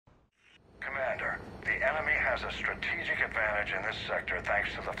has a strategic advantage in this sector thanks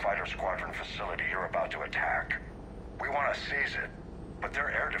to the fighter squadron facility you're about to attack. We want to seize it, but their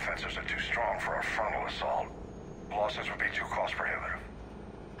air defenses are too strong for a frontal assault. Losses would be too cost prohibitive.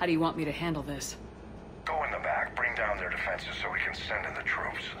 How do you want me to handle this? Go in the back, bring down their defenses so we can send in the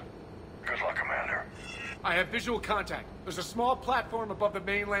troops. Good luck, Commander. I have visual contact. There's a small platform above the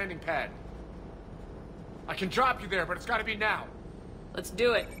main landing pad. I can drop you there, but it's gotta be now. Let's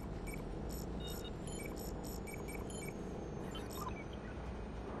do it.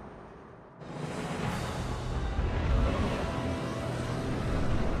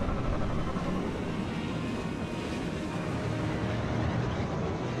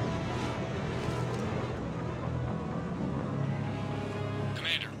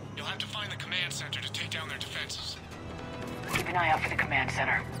 Commander, you'll have to find the command center to take down their defenses. Keep an eye out for the command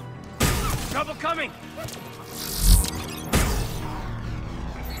center. Trouble coming!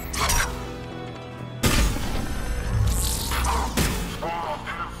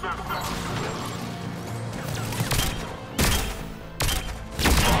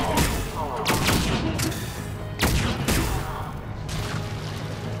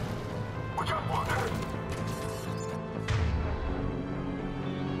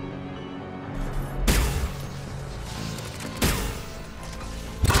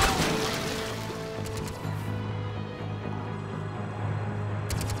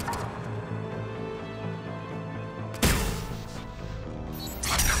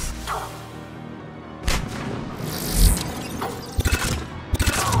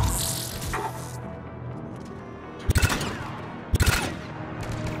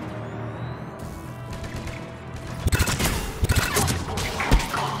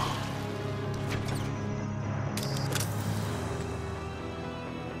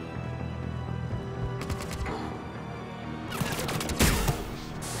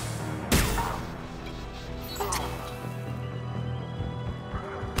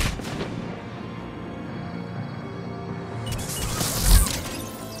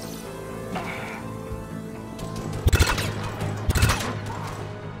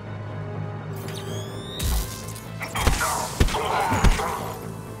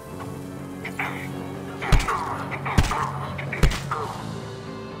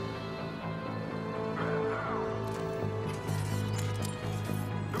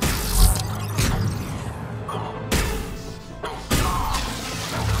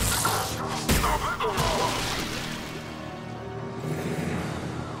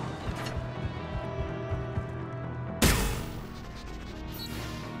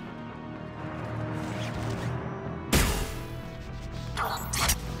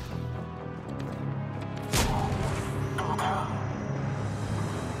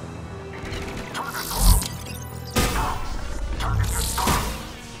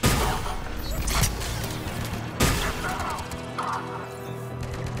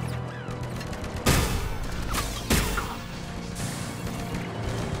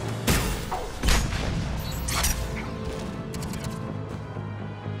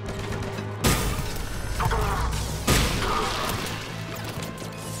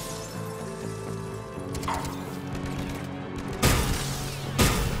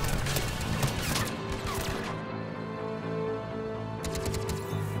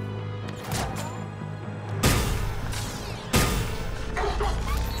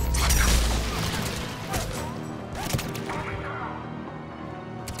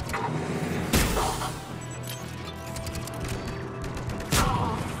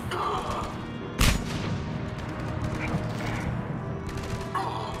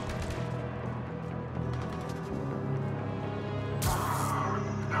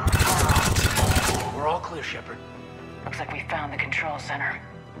 Shepard. Looks like we found the control center.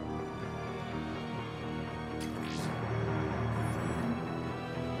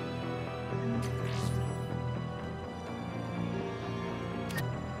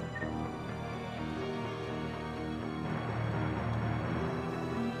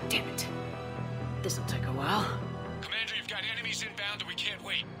 Damn it. This'll take a while. Commander, you've got enemies inbound and we can't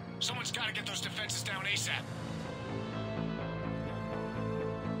wait. Someone's gotta get those defenses down ASAP.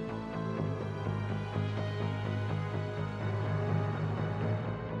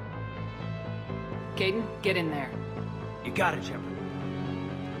 Caden, get in there. You got it, Shepard.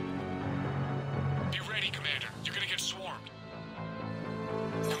 Be ready, Commander. You're gonna get swarmed.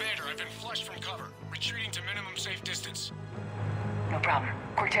 Commander, I've been flushed from cover. Retreating to minimum safe distance. No problem.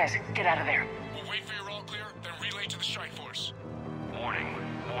 Cortez, get out of there. We'll wait for your all clear, then relay to the strike force. Warning.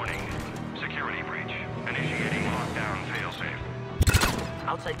 Security breach. Initiating lockdown failsafe.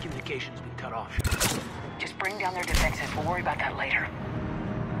 Outside communications been cut off. Just bring down their defenses. We'll worry about that later.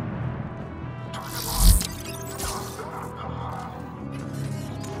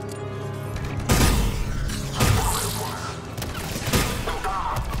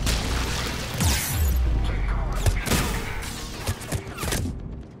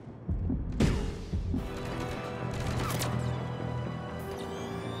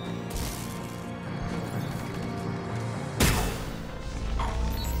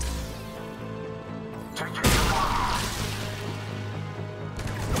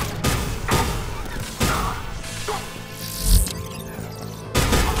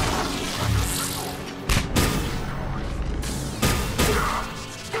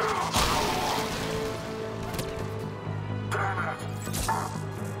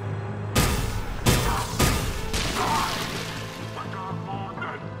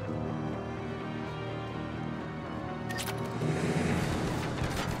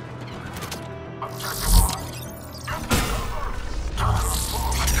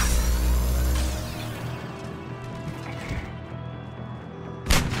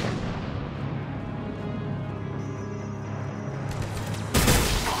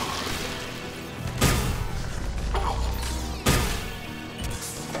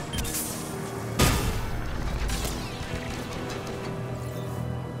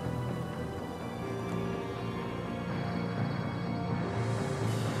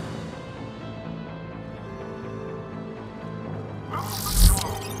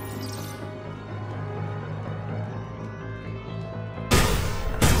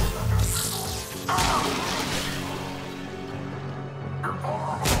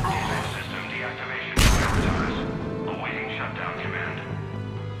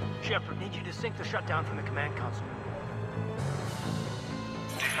 Shepard, need you to sync the shutdown from the command console.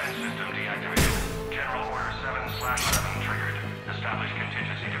 Defense system deactivated. General Order 7/7 triggered. Establish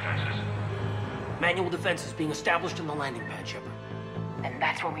contingency defenses. Manual defenses being established in the landing pad, Shepard. And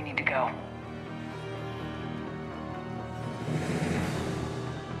that's where we need to go.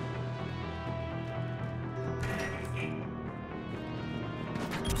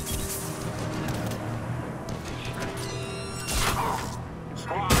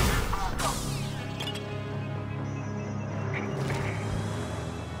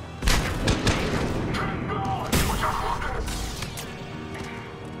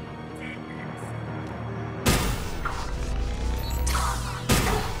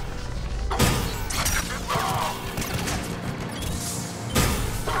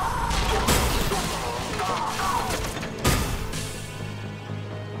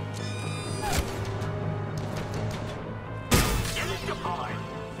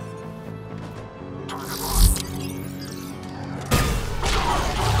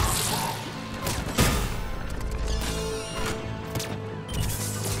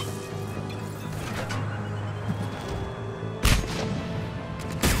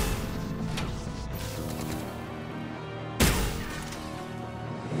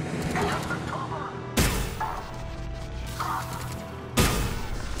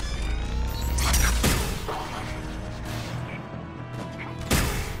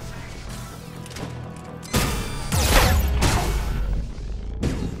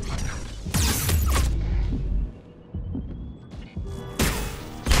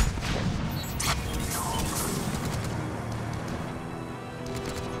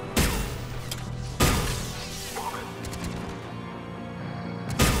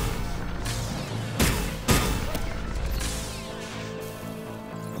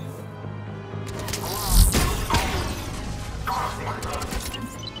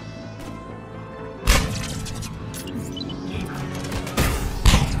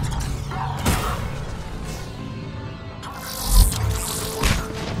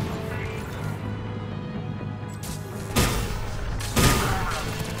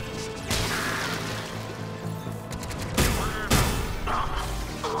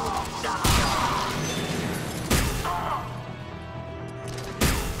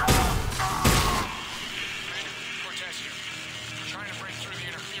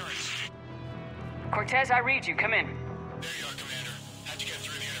 Cortez, I read you. Come in. There you are, Commander. Had to get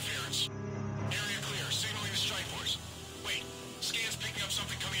through the interference. Area clear. Signaling the strike force. Wait. Scan's picking up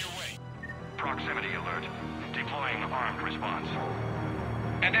something coming your way. Proximity alert. Deploying armed response.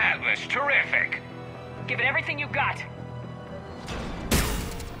 An Atlas. Terrific. Give it everything you got.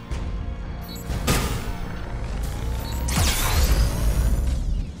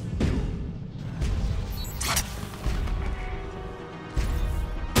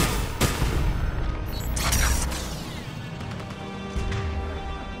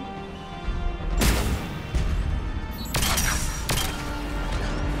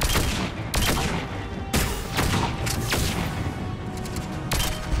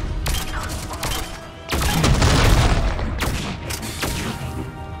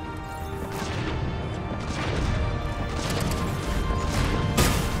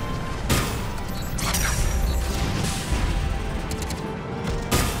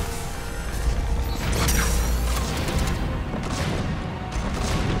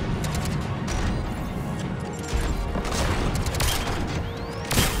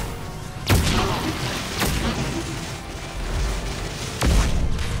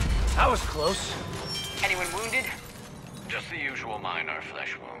 That was close. Anyone wounded? Just the usual minor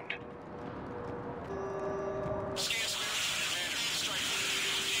flesh wound. Scan's Commander. Strike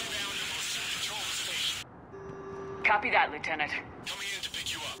force. Inbound and will soon control the station. Copy that, Lieutenant. Coming in to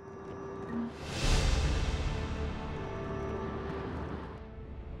pick you up.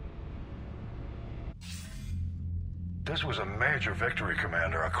 This was a major victory,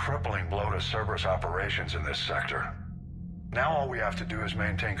 Commander. A crippling blow to Cerberus operations in this sector. Now all we have to do is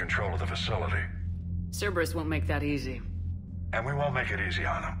maintain control of the facility. Cerberus won't make that easy. And we won't make it easy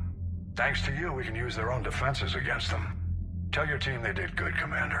on them. Thanks to you, we can use their own defenses against them. Tell your team they did good,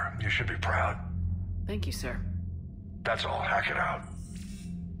 Commander. You should be proud. Thank you, sir. That's all. Hack it out.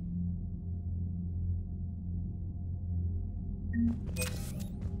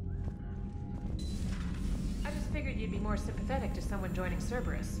 I just figured you'd be more sympathetic to someone joining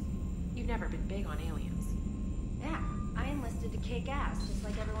Cerberus. You've never been big on aliens. Yeah, I enlisted to kick ass, just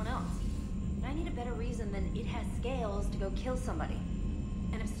like everyone else. But I need a better reason than it has scales to go kill somebody.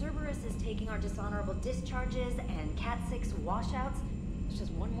 And if Cerberus is taking our dishonorable discharges and Cat 6 washouts, it's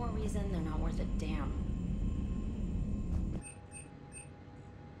just one more reason they're not worth a damn.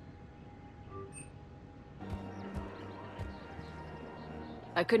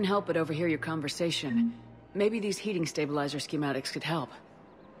 I couldn't help but overhear your conversation. Maybe these heating stabilizer schematics could help.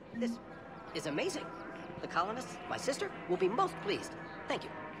 This is amazing. The colonists, my sister, will be most pleased. Thank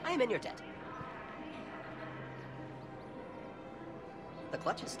you. I am in your debt. The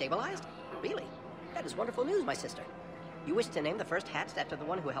clutch is stabilized? Really? That is wonderful news, my sister. You wish to name the first hatch after the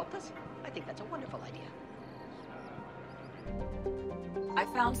one who helped us? I think that's a wonderful idea. I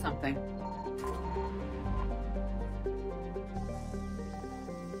found something.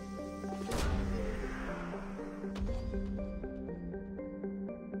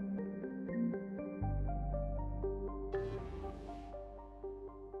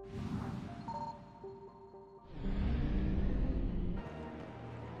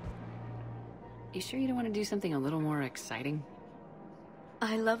 You sure you don't want to do something a little more exciting?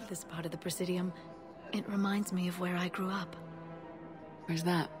 I love this part of the Presidium. It reminds me of where I grew up. Where's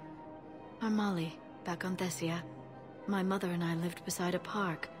that? Armali, back on Thessia. My mother and I lived beside a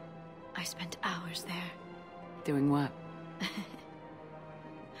park. I spent hours there. Doing what?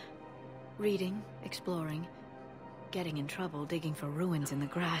 Reading, exploring, getting in trouble digging for ruins in the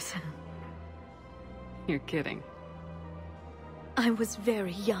grass. You're kidding. I was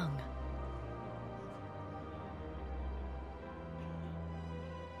very young.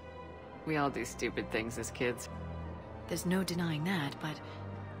 We all do stupid things as kids. There's no denying that, but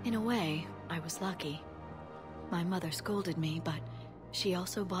in a way, I was lucky. My mother scolded me, but she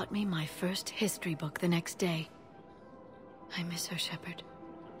also bought me my first history book the next day. I miss her, Shepard.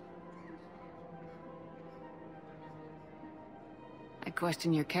 I'd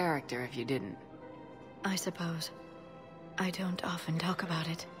question your character if you didn't. I suppose. I don't often talk about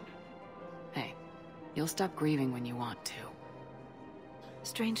it. Hey, you'll stop grieving when you want to.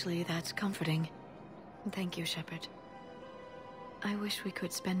 Strangely, that's comforting. Thank you, Shepard. I wish we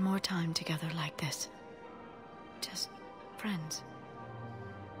could spend more time together like this. Just friends.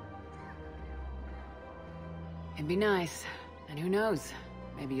 It'd be nice. And who knows?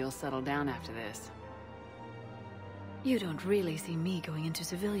 Maybe you'll settle down after this. You don't really see me going into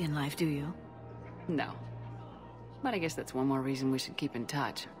civilian life, do you? No. But I guess that's one more reason we should keep in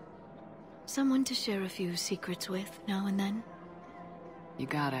touch. Someone to share a few secrets with now and then? You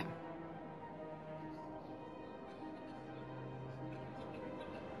got it.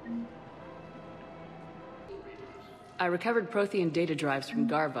 I recovered Prothean data drives from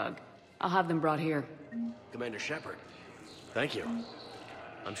Garvug. I'll have them brought here. Commander Shepard, thank you.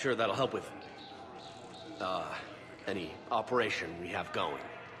 I'm sure that'll help with, any operation we have going.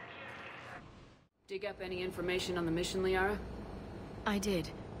 Dig up any information on the mission, Liara? I did,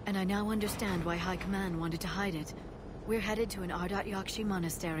 and I now understand why High Command wanted to hide it. We're headed to an Ardat-Yakshi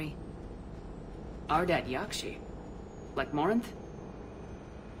monastery. Ardat-Yakshi? Like Morinth?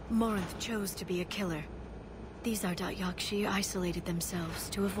 Morinth chose to be a killer. These Ardat-Yakshi isolated themselves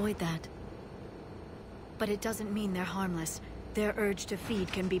to avoid that. But it doesn't mean they're harmless. Their urge to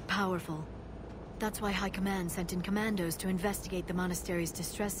feed can be powerful. That's why High Command sent in commandos to investigate the monastery's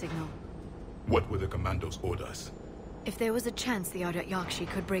distress signal. What were the commandos' orders? If there was a chance the Ardat-Yakshi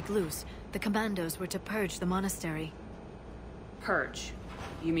could break loose, the commandos were to purge the monastery. Purge?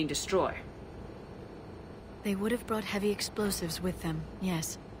 You mean destroy? They would have brought heavy explosives with them,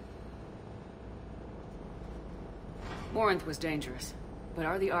 yes. Morinth was dangerous, but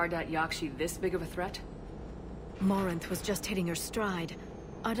are the Ardat-Yakshi this big of a threat? Morinth was just hitting her stride.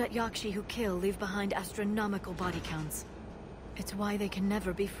 Ardat-Yakshi who kill leave behind astronomical body counts. It's why they can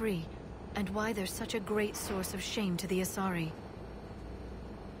never be free, and why they're such a great source of shame to the Asari.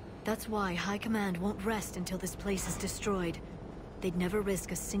 That's why High Command won't rest until this place is destroyed. They'd never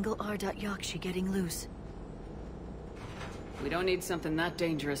risk a single Ardat-Yakshi getting loose. We don't need something that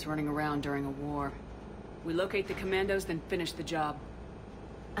dangerous running around during a war. We locate the commandos, then finish the job.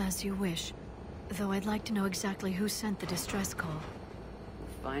 As you wish. Though I'd like to know exactly who sent the distress call.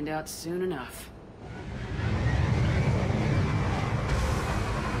 We'll find out soon enough.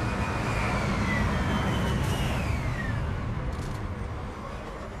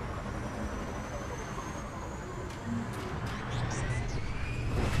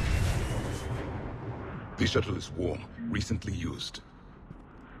 The shuttle is warm, recently used.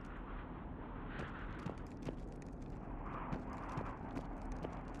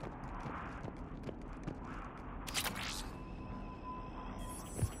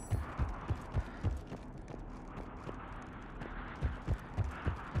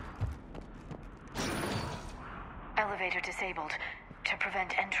 Elevator disabled. To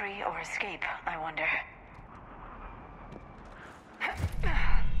prevent entry or escape, I wonder.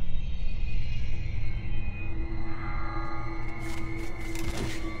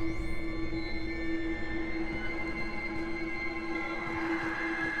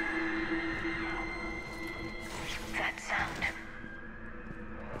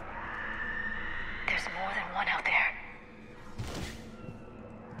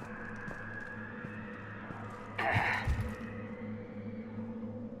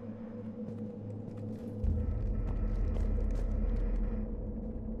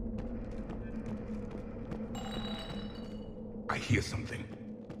 I hear something.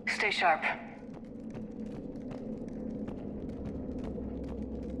 Stay sharp.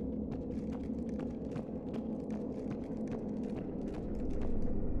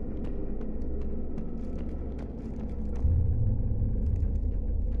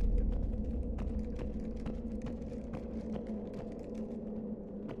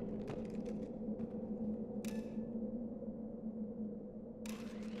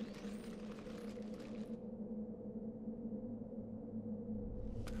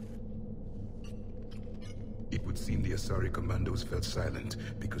 It would seem the Asari commandos fell silent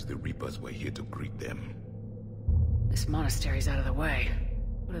because the Reapers were here to greet them. This monastery's out of the way.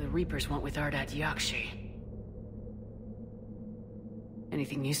 What do the Reapers want with Ardat-Yakshi?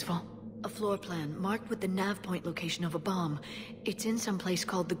 Anything useful? A floor plan marked with the nav point location of a bomb. It's in some place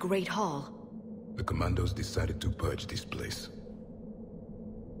called the Great Hall. The commandos decided to purge this place.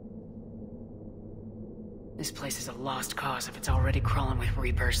 This place is a lost cause if it's already crawling with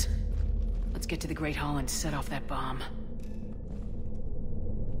Reapers. Let's get to the Great Hall and set off that bomb.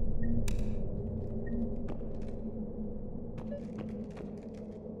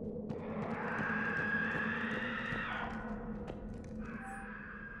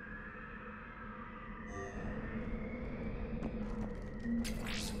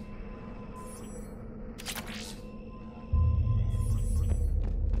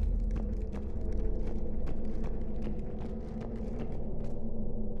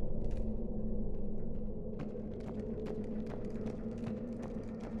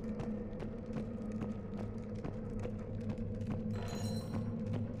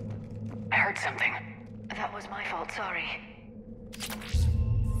 I heard something. That was my fault, sorry.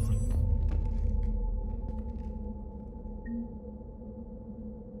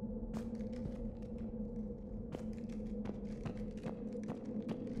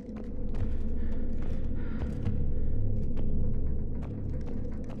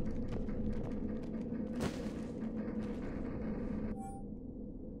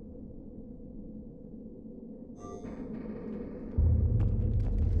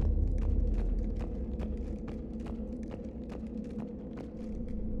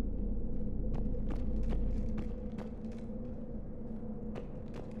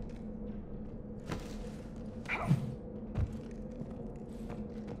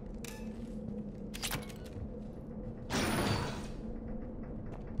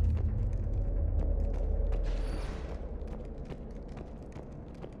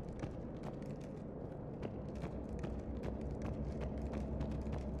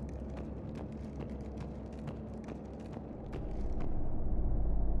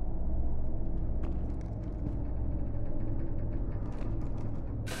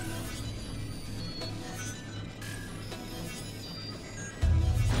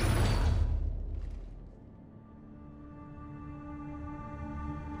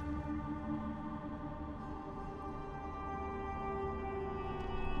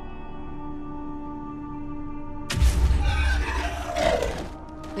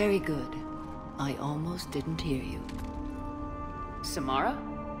 Very good. I almost didn't hear you. Samara?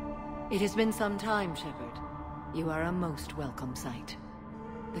 It has been some time, Shepard. You are a most welcome sight.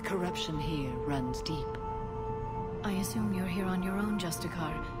 The corruption here runs deep. I assume you're here on your own,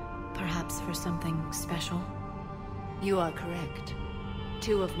 Justicar. Perhaps for something special? You are correct.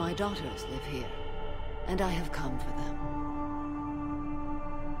 2 of my daughters live here, and I have come for them.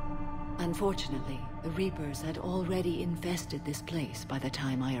 Unfortunately, the Reapers had already infested this place by the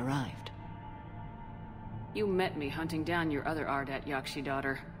time I arrived. You met me hunting down your other Ardat-Yakshi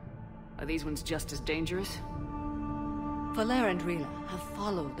daughter. Are these ones just as dangerous? Valer and Rila have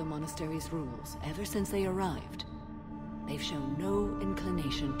followed the monastery's rules ever since they arrived. They've shown no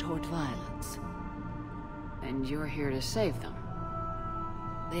inclination toward violence. And you're here to save them?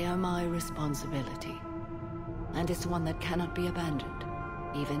 They are my responsibility. And it's one that cannot be abandoned,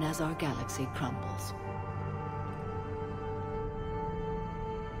 even as our galaxy crumbles.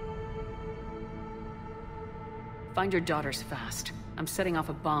 Find your daughters fast. I'm setting off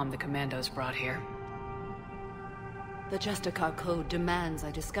a bomb the commandos brought here. The Justicar Code demands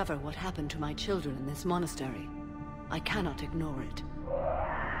I discover what happened to my children in this monastery. I cannot ignore it.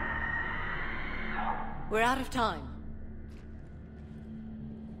 We're out of time.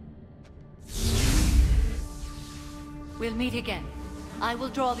 We'll meet again. I will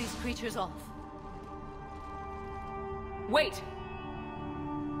draw these creatures off. Wait!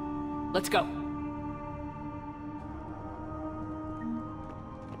 Let's go.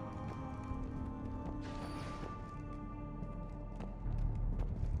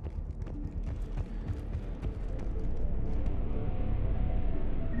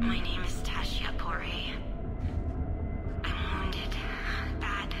 My name is Tasha Corey. I'm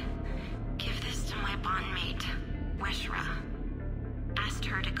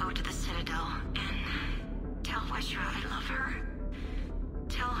go to the Citadel and tell Weshra I love her.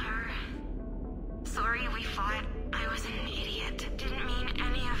 Tell her... Sorry we fought. I was an idiot. Didn't mean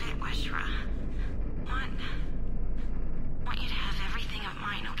any of it, Weshra. Want you to have everything of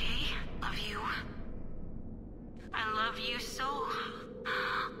mine, okay? Love you. I love you so.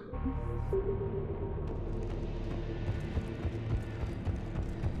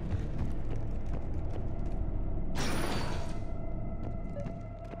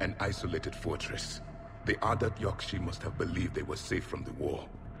 An isolated fortress. The Ardat-Yakshi must have believed they were safe from the war.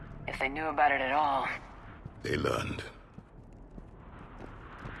 If they knew about it at all. They learned.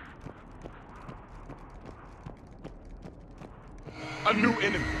 A new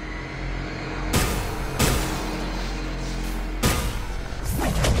enemy.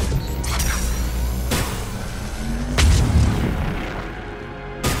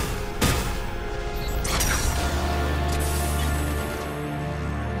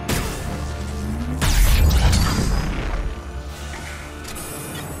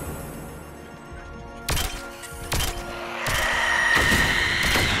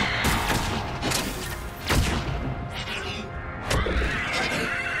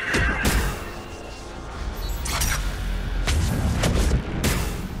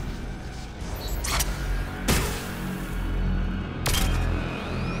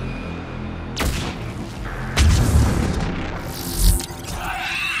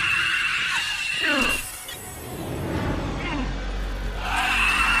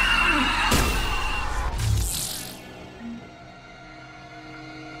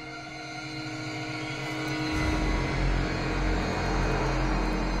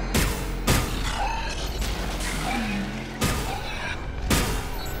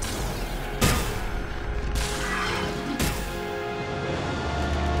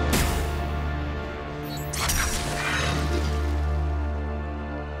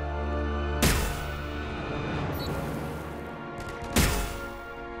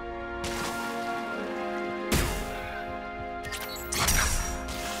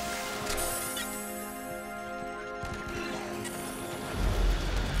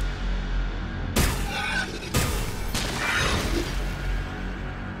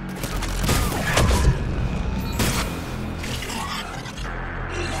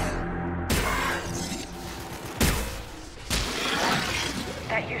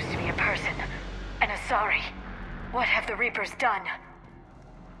 Sorry. What have the Reapers done?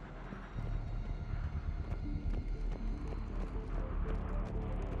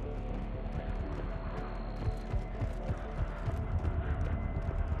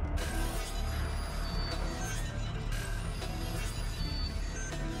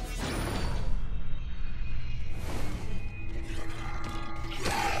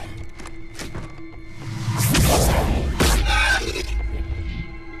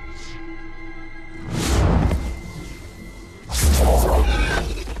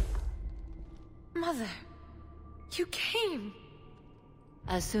 Mother, you came.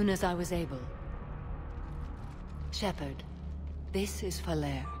 As soon as I was able. Shepard, this is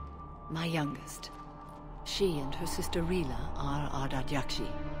Falere, my youngest. She and her sister Rila are Ardat-Yakshi.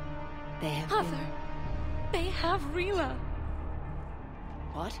 They have Mother, they have Rila.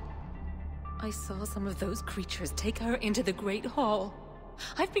 What? I saw some of those creatures take her into the Great Hall.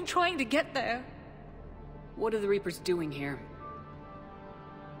 I've been trying to get there. What are the Reapers doing here?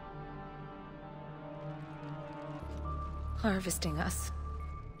 Harvesting us.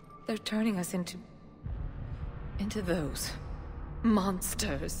 They're turning us into those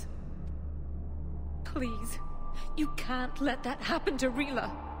monsters. Please, you can't let that happen to Rila.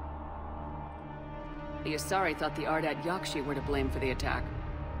 The Asari thought the Ardat-Yakshi were to blame for the attack.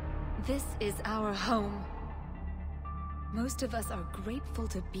 This is our home. Most of us are grateful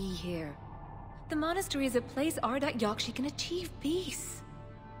to be here. The monastery is a place Ardat-Yakshi can achieve peace.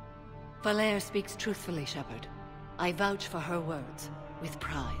 Falere speaks truthfully, Shepard. I vouch for her words, with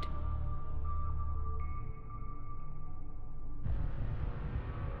pride.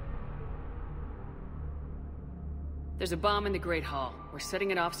 There's a bomb in the Great Hall. We're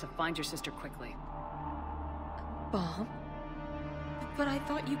setting it off, so find your sister quickly. Bomb? But I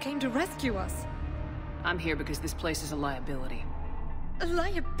thought you came to rescue us. I'm here because this place is a liability. A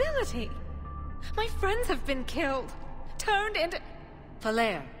liability? My friends have been killed. Turned into...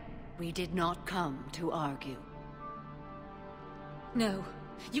 Falere, we did not come to argue. No,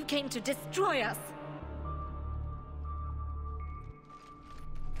 you came to destroy us.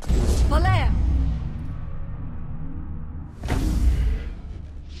 Falere!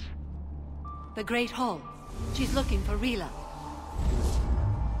 The Great Hall. She's looking for Rila.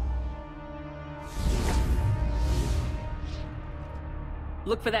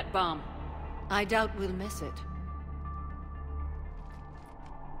 Look for that bomb. I doubt we'll miss it.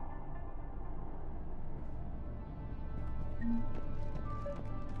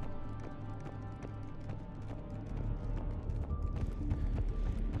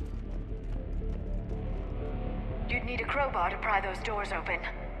 You'd need a crowbar to pry those doors open.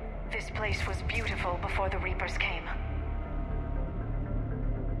 This place was beautiful before the Reapers came.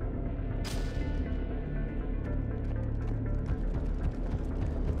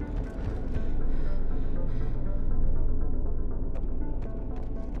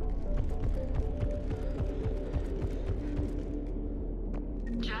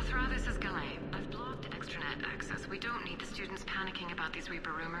 Jethro, this is Galay. I've blocked extranet access. We don't need the students panicking about these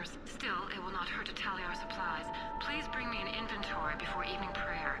Reaper rumors. Still, it will not hurt to tally our supplies. Please bring me an inventory before evening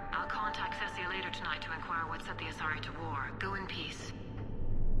prayer. I'll contact Cessia later tonight to inquire what set the Asari to war. Go in peace.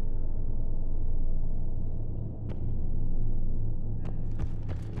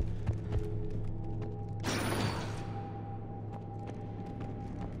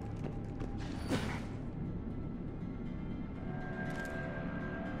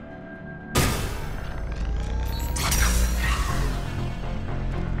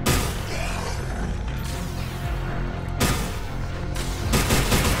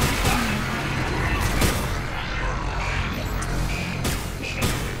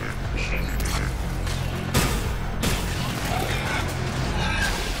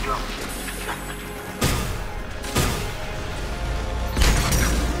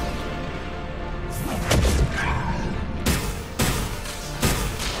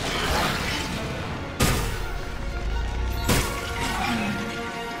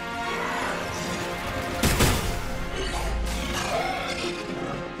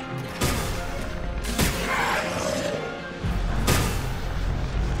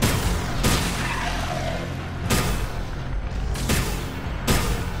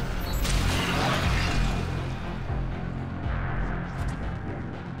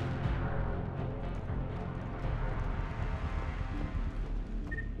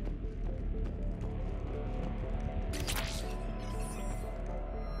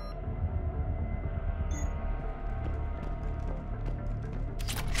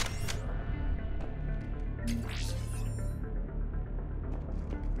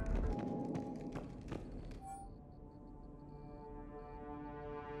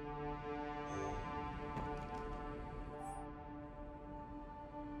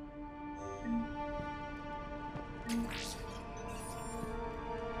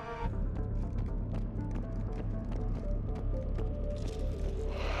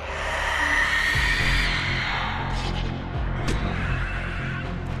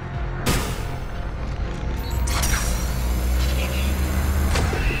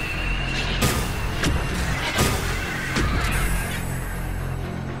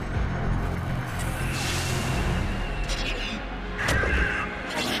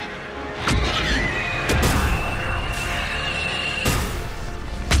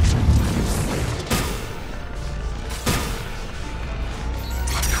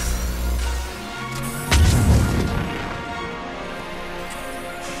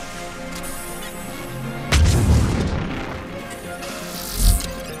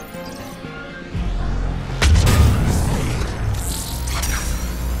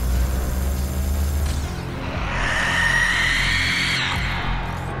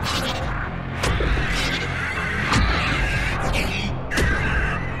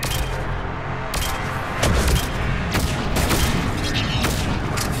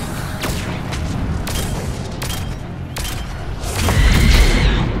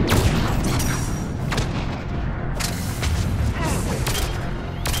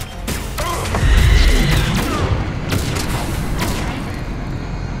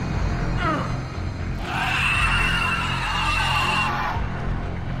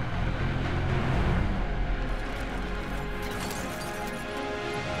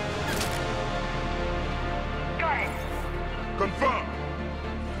 Confirm!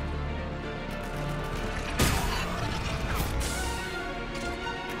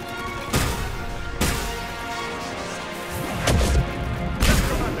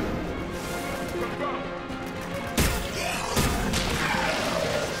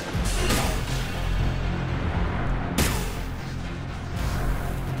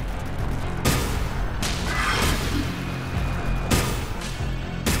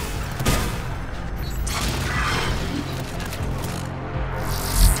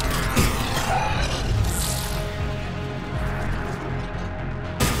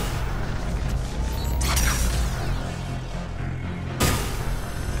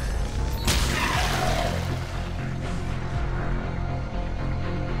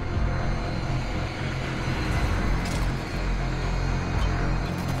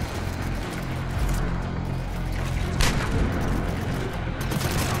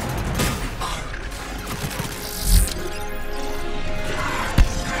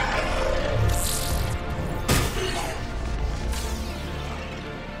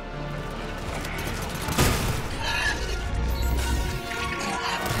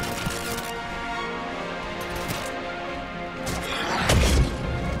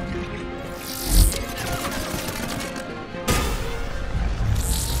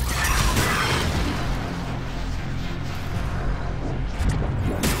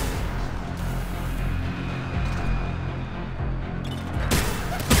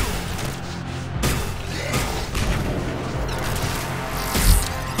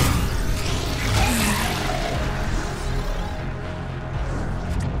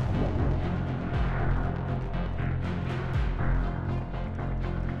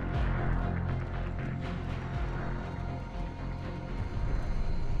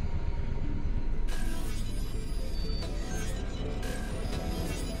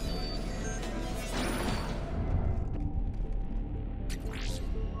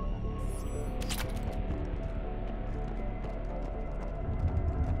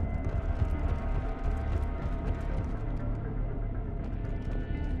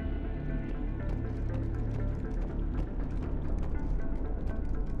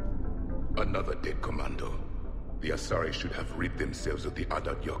 Another dead commando. The Asari should have rid themselves of the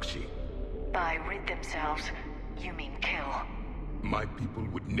Ardat-Yakshi. By rid themselves, you mean kill. My people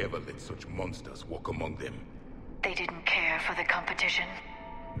would never let such monsters walk among them. They didn't care for the competition?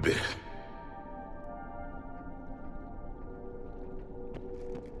 Blech.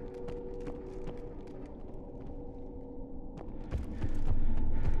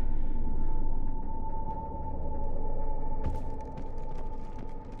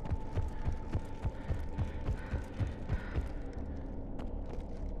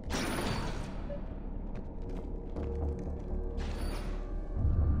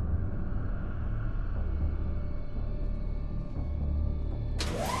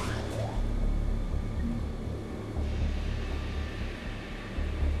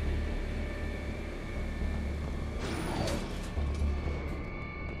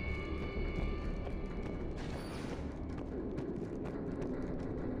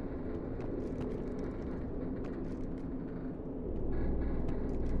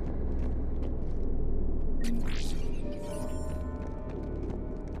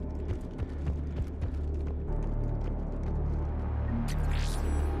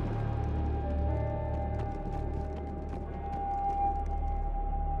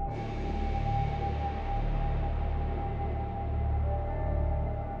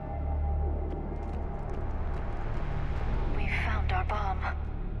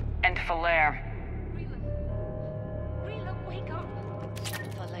 And Falair. Rila, wake up!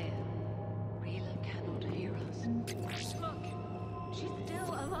 Falair, Rila cannot hear us. Look, she's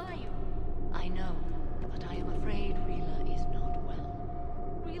still alive. I know, but I am afraid Rila is not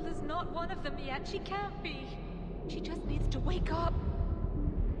well. Rila's not one of them yet. She can't be. She just needs to wake up.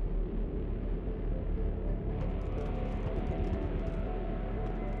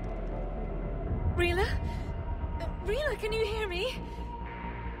 Rila? Rila, can you hear me?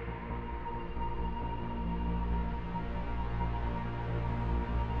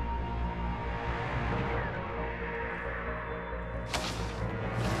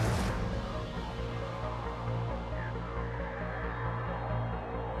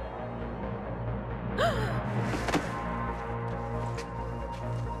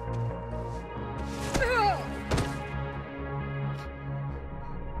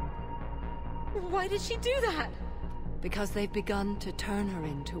 Why did she do that? Because they've begun to turn her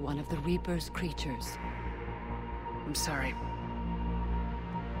into one of the Reaper's creatures. I'm sorry.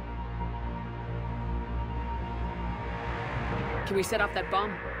 Can we set off that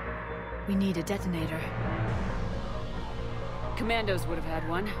bomb? We need a detonator. Commandos would have had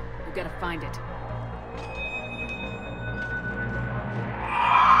one. We've got to find it.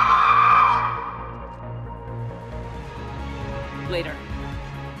 Later.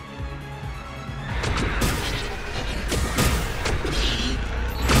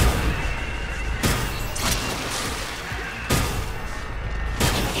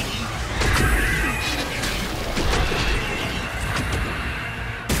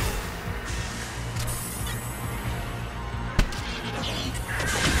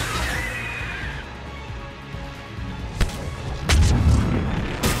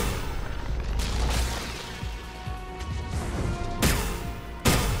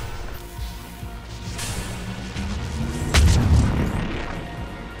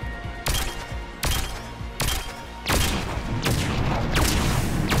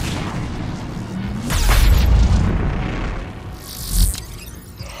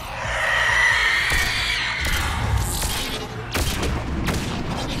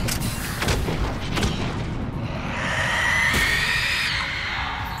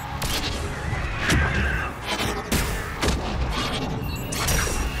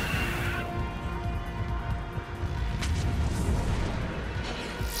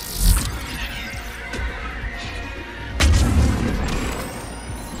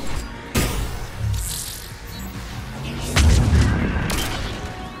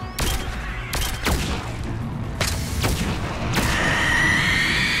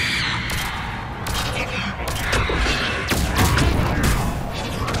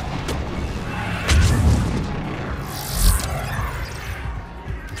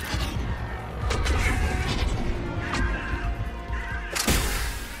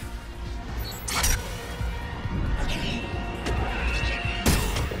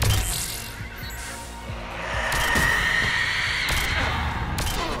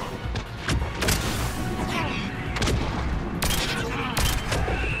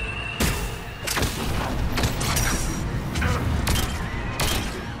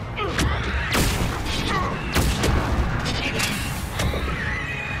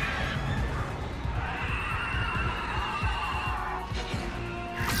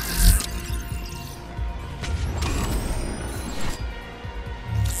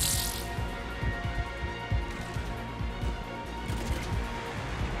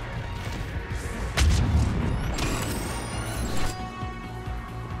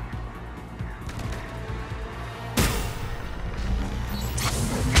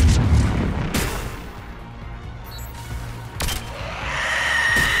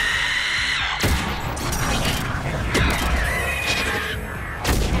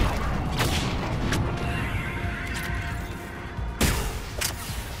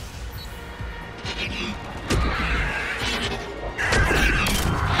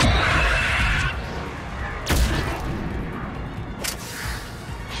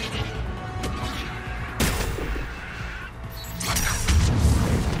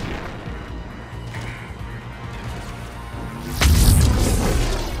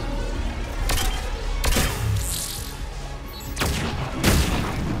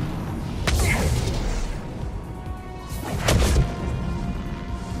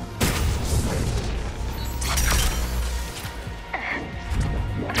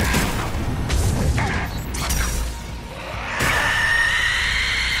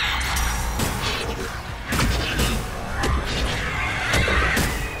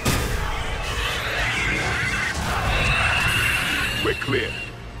 Clear.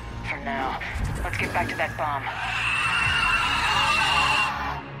 For now. Let's get back to that bomb.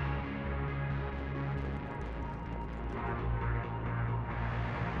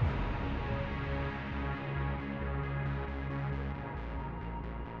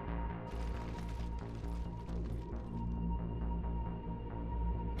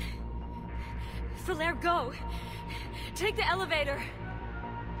 Falaire, go! Take the elevator!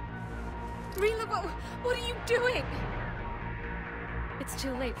 Rila, what are you doing? It's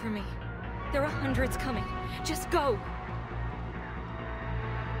too late for me. There are hundreds coming. Just go!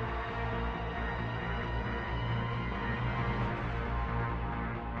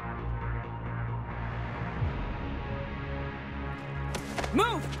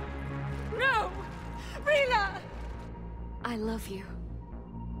 Move! No! Rila! I love you.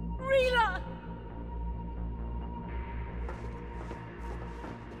 Rila!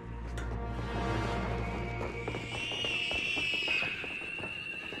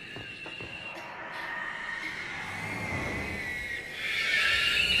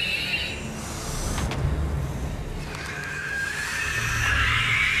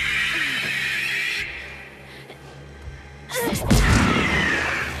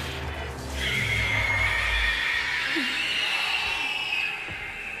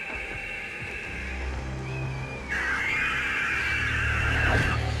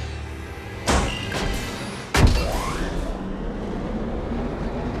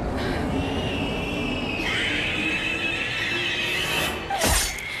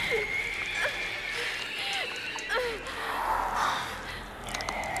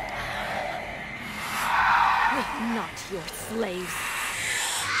 Not your slaves.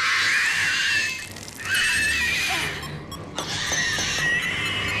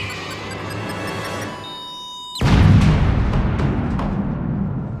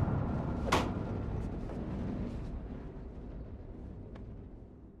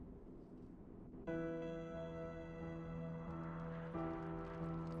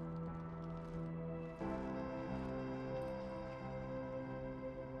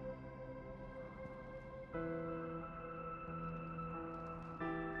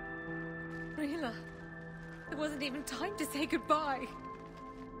 Rila, it wasn't even time to say goodbye.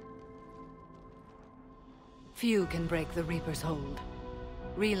 Few can break the Reaper's hold.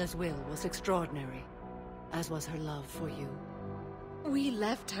 Rila's will was extraordinary, as was her love for you. We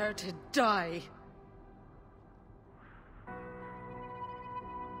left her to die.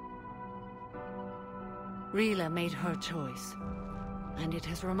 Rila made her choice, and it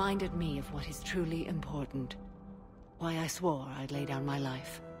has reminded me of what is truly important. Why I swore I'd lay down my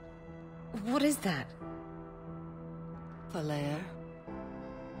life. What is that? Falaire,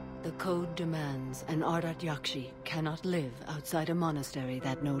 the code demands an Ardat-Yakshi cannot live outside a monastery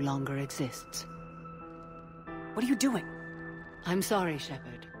that no longer exists. What are you doing? I'm sorry,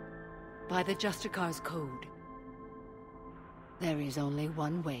 Shepard. By the Justicar's code, there is only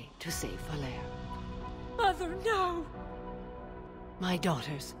one way to save Falaire. Mother, no! My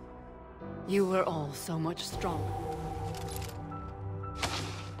daughters, you were all so much stronger.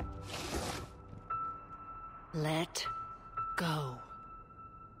 Let go.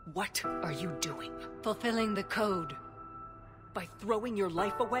 What are you doing? Fulfilling the code. By throwing your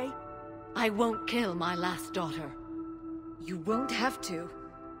life away? I won't kill my last daughter. You won't have to.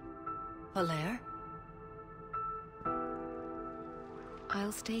 Falaire?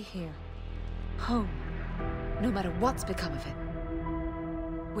 I'll stay here. Home. No matter what's become of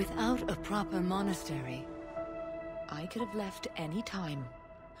it. Without a proper monastery, I could have left any time.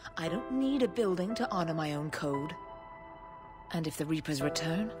 I don't need a building to honor my own code. And if the Reapers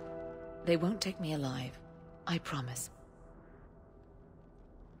return, they won't take me alive. I promise.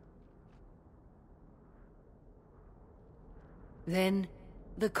 Then,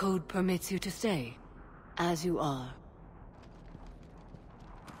 the code permits you to stay, as you are.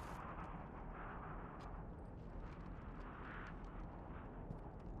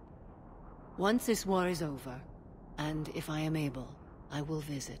 Once this war is over, and if I am able, I will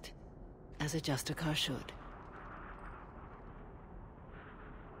visit, as a Justicar should.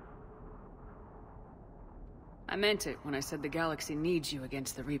 I meant it when I said the galaxy needs you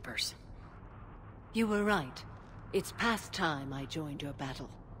against the Reapers. You were right. It's past time I joined your battle.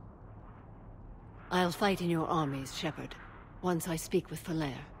 I'll fight in your armies, Shepard, once I speak with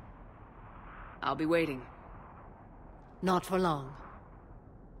Falaire. I'll be waiting. Not for long.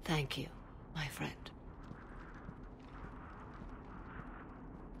 Thank you, my friend.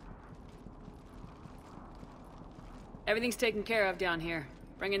 Everything's taken care of down here.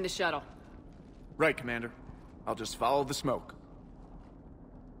 Bring in the shuttle. Right, Commander. I'll just follow the smoke.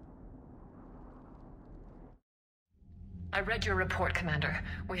 I read your report, Commander.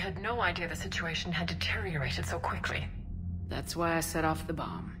 We had no idea the situation had deteriorated so quickly. That's why I set off the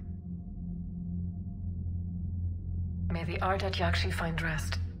bomb. May the Ardat-Yakshi find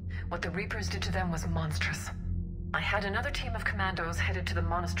rest. What the Reapers did to them was monstrous. I had another team of commandos headed to the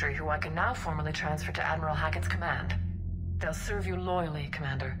Monastery who I can now formally transfer to Admiral Hackett's command. They'll serve you loyally,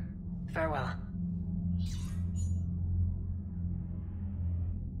 Commander. Farewell.